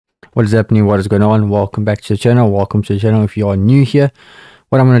What is happening? What is going on? Welcome back to the channel. Welcome to the channel if you are new here.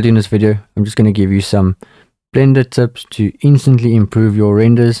 What I'm going to do in this video, I'm just going to give you some Blender tips to instantly improve your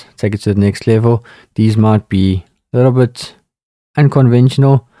renders, take it to the next level. These might be a little bit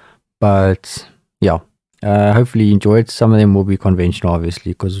unconventional, but yeah, hopefully you enjoy it. Some of them will be conventional,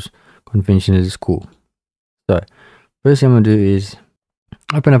 obviously, because conventional is cool. So first thing I'm going to do is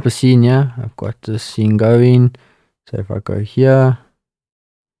open up a scene here. I've got this scene going. So if I go here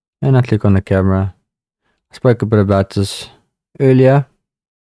and I click on the camera, I spoke a bit about this earlier.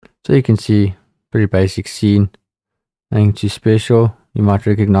 So you can see pretty basic scene, nothing too special. You might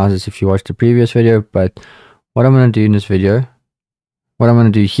recognize this if you watched the previous video, but what I'm going to do in this video, what I'm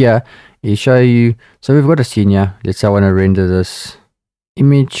going to do here is show you. So we've got a scene here. Let's say I want to render this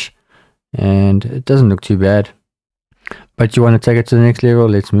image and it doesn't look too bad, but you want to take it to the next level.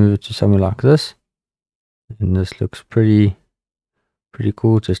 Let's move it to something like this. And this looks pretty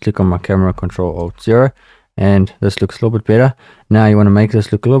cool. Just click on my camera, Control Alt 0, and this looks a little bit better. Now you want to make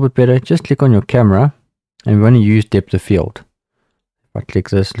this look a little bit better. Just click on your camera and we want to use depth of field. If I click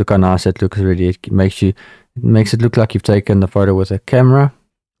this, look how nice it looks already. It makes it look like you've taken the photo with a camera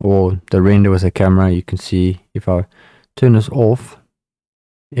or the render with a camera. You can see if I turn this off,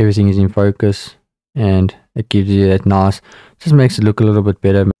 everything is in focus and it gives you that nice, just makes it look a little bit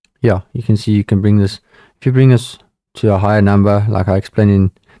better. Yeah, you can see you can bring this, if you bring this to a higher number, like I explained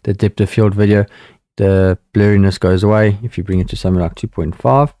in the depth of field video, the blurriness goes away. If you bring it to something like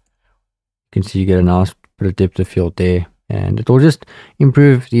 2.5, you can see you get a nice bit of depth of field there, and it will just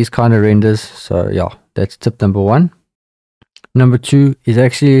improve these kind of renders. So yeah, that's tip number one. Number two is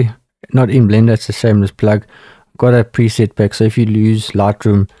actually not in Blender, it's a shameless plug. I've got a preset pack, so if you use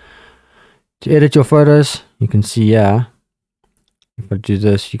Lightroom to edit your photos, you can see here, if I do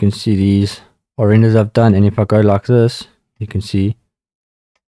this, you can see these are renders I've done, and if I go like this, you can see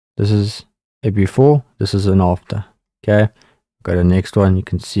this is a before, this is an after. Okay, go to the next one, you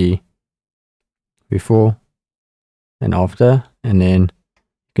can see before and after, and then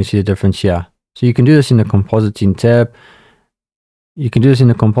you can see the difference here. So you can do this in the compositing tab, you can do this in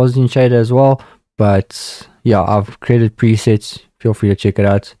the compositing shader as well, but yeah, I've created presets, feel free to check it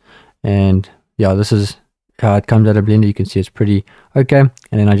out. And yeah, this is how it comes out of Blender. You can see it's pretty okay, and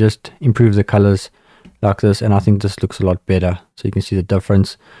then I just improve the colors like this, and I think this looks a lot better, so you can see the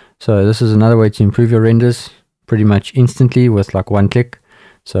difference. So this is another way to improve your renders pretty much instantly with like one click,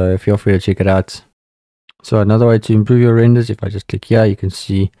 so feel free to check it out. So another way to improve your renders, if I just click here, you can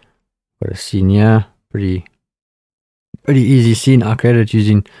see what a scene here, pretty easy scene. I created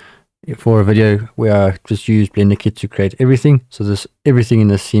using for a video where I just used Blender Kit to create everything. So everything in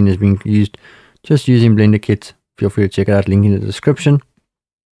this scene is being used just using Blender Kit. Feel free to check it out, link in the description.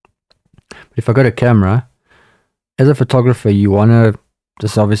 But if I go to camera, as a photographer, you want to,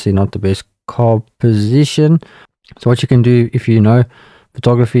 this is obviously not the best composition. So what you can do, if you know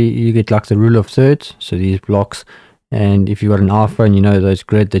photography, you get like the rule of thirds, so these blocks, and if you've got an iPhone, you know those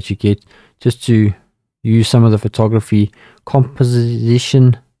grid that you get just to use some of the photography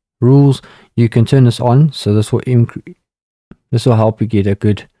composition rules. You can turn this on, so this will help you get a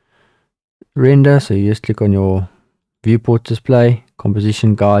good render. So you just click on your viewport display,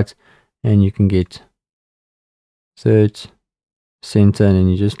 composition guides, and you can get thirds, center, and then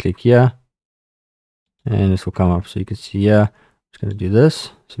you just click here and this will come up. So you can see here, I'm just going to do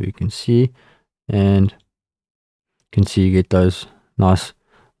this so you can see, and you can see you get those nice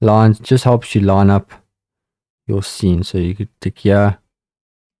lines. It just helps you line up your scene. So you could click here,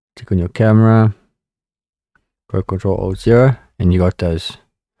 click on your camera, go Control Alt 0, and you got those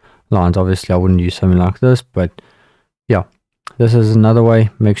lines. Obviously I wouldn't use something like this, but yeah, this is another way.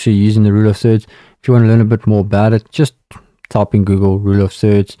 Make sure you're using the rule of thirds. If you want to learn a bit more about it, just type in Google rule of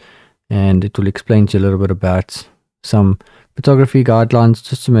thirds and it will explain to you a little bit about some photography guidelines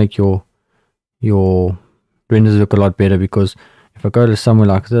just to make your renders look a lot better. Because if I go to somewhere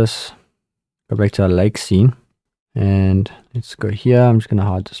like this, go back to our lake scene, and let's go here, I'm just going to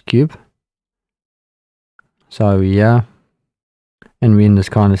hide this cube. So we're here and we're in this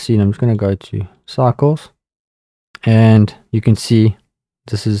kind of scene. I'm just going to go to cycles, and you can see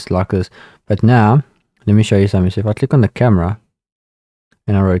this is like this. But now let me show you something. So if I click on the camera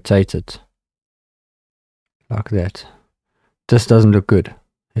and I rotate it like that, this doesn't look good.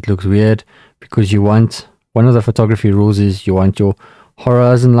 It looks weird because you want, one of the photography rules is you want your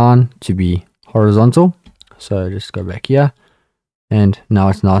horizon line to be horizontal. So just go back here, and now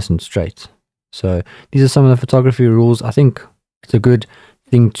it's nice and straight. So these are some of the photography rules. I think it's a good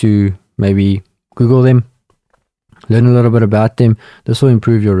thing to maybe Google them, learn a little bit about them. This will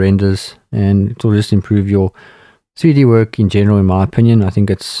improve your renders and it will just improve your 3D work in general, in my opinion. I think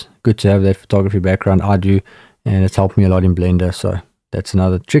it's good to have that photography background. I do, and it's helped me a lot in Blender. So that's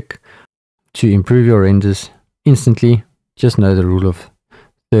another trick to improve your renders instantly. Just know the rule of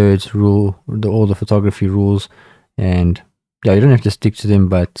thirds, all the photography rules, and yeah, you don't have to stick to them,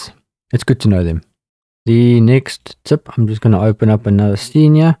 but it's good to know them. The next tip, I'm just going to open up another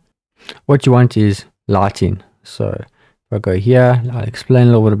scene here. What you want is lighting. So if I go here, I'll explain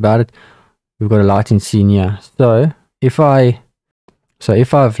a little bit about it. We've got a lighting scene here. So if I've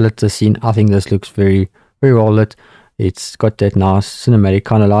lit the scene, I think this looks very, very well lit. It's got that nice cinematic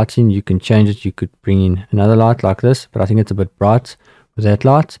kind of lighting. You can change it. You could bring in another light like this, but I think it's a bit bright with that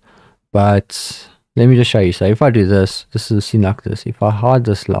light. But let me just show you. So if I do this, this is a scene like this. If I hide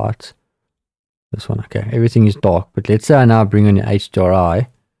this light, this one, okay, everything is dark. But let's say I now bring in an HDRI.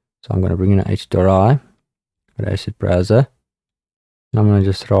 So I'm going to bring in an HDRI, go to Asset Browser, and I'm going to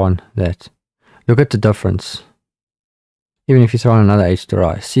just throw on that. Look at the difference. Even if you throw on another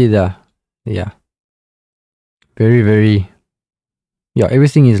HDRI, see there, yeah, very, very, yeah,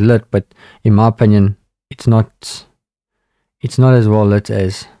 everything is lit, but in my opinion, it's not as well lit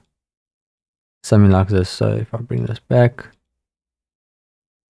as something like this. So if I bring this back,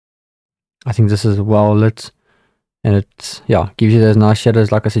 I think this is well lit, and it, yeah, gives you those nice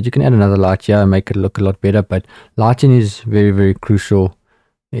shadows. Like I said, you can add another light here and make it look a lot better, but lighting is very, very crucial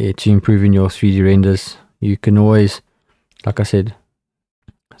to improving your 3D renders. You can always, like I said,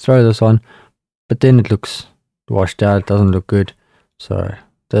 throw this on, but then it looks washed out, it doesn't look good. So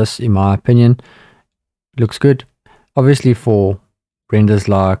this, in my opinion, looks good. Obviously for renders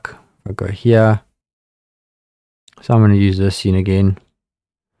like, I'll go here, so I'm going to use this scene again,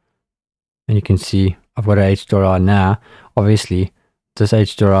 and you can see I've got an HDRI now. Obviously this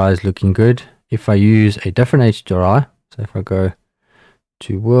HDRI is looking good. If I use a different HDRI, so if I go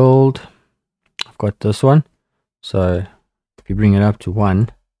to world, I've got this one. So if you bring it up to 1,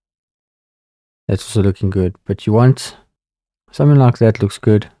 that's also looking good. But you want something like that, looks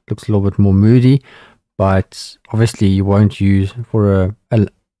good, looks a little bit more moody. But obviously you won't use, for an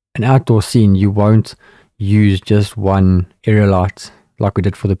outdoor scene, you won't use just one area light like we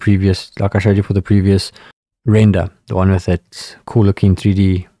did for the previous, like I showed you for the previous render, the one with that cool looking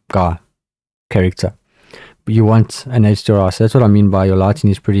 3D guy character. But you want an HDRI. So that's what I mean by your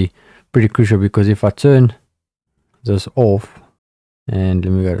lighting is pretty crucial, because if I turn this off, and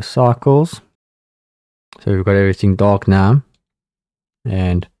let me go to cycles, so we've got everything dark now,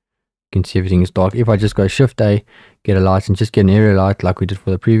 and you can see everything is dark. If I just go Shift A, get a light, and just get an area light like we did for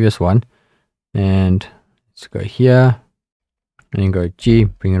the previous one, and let's go here, and then go G,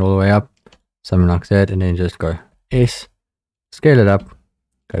 bring it all the way up, something like that, and then just go S, scale it up,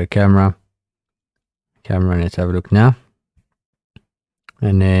 go to camera, and let's have a look now,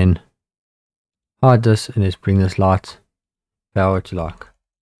 and then hide this, and let's bring this light power to like,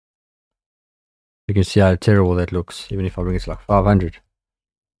 you can see how terrible that looks, even if I bring it to like 500.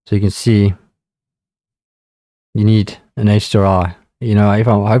 So you can see you need an HDRI. You know,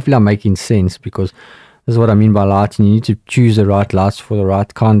 hopefully I'm making sense, because this is what I mean by lighting. You need to choose the right lights for the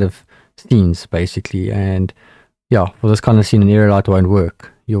right kind of scenes, basically. And yeah, for this kind of scene, an area light won't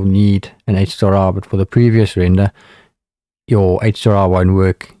work. You'll need an HDRI, but for the previous render, your HDRI won't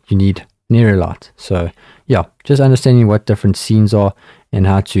work. You need an area light. So yeah, just understanding what different scenes are and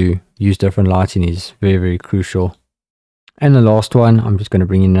how to use different lighting is very, very crucial. And the last one, I'm just going to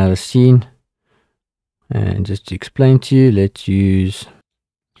bring in another scene, and just to explain to you, let's use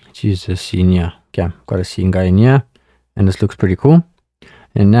this scene here. Okay, I've got a scene going here, and this looks pretty cool.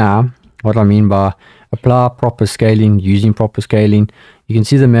 And now, what I mean by apply proper scaling, using proper scaling, you can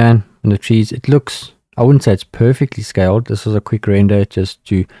see the man and the trees. It looks, I wouldn't say it's perfectly scaled. This was a quick render just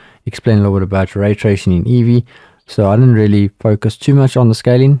to explain a little bit about ray tracing in Eevee. So I didn't really focus too much on the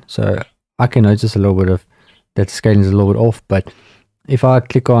scaling. So I can notice a little bit of that the scaling is a little bit off. But if I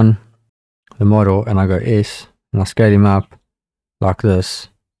click on the model and I go S and I scale him up like this,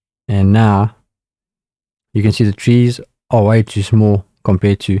 and now you can see the trees are way too small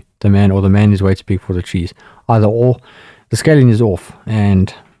compared to the man, or the man is way too big for the trees. Either or, the scaling is off,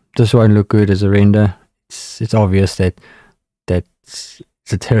 and this won't look good as a render. It's obvious that it's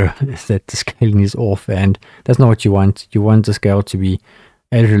a terror that the scaling is off, and that's not what you want. You want the scale to be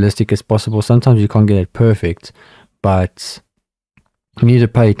as realistic as possible. Sometimes you can't get it perfect, but you need to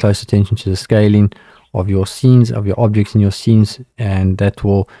pay close attention to the scaling of your scenes, of your objects in your scenes, and that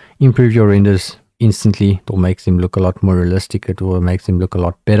will improve your renders instantly. It will make them look a lot more realistic. It will make them look a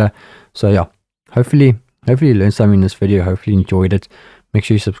lot better. So yeah, hopefully you learned something in this video. Hopefully you enjoyed it. Make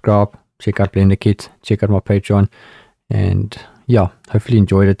sure you subscribe, check out Blender Kit, check out my Patreon, and yeah, hopefully you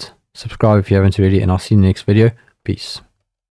enjoyed it. Subscribe if you haven't already, and I'll see you in the next video. Peace.